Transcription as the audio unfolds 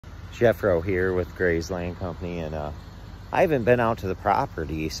Jeffro here with Gray's Land Company, and I haven't been out to the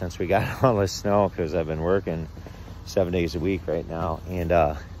property since we got all this snow because I've been working 7 days a week right now. And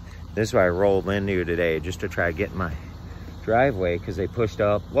this is why I rolled into today, just to try to get in my driveway, because they pushed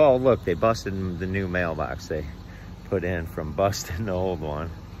up. Well, look, they busted the new mailbox they put in from busting the old one.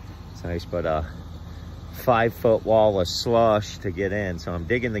 It's nice, but 5-foot wall of slush to get in, so I'm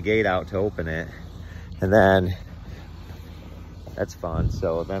digging the gate out to open it, and then that's fun.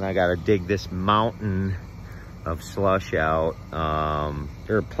 So then I got to dig this mountain of slush out,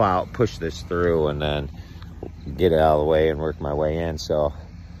 or plow, push this through, and then get it out of the way and work my way in. So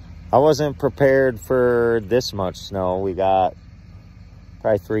I wasn't prepared for this much snow. We got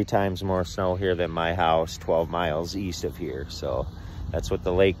probably 3 times more snow here than my house 12 miles east of here. So that's what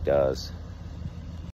the lake does.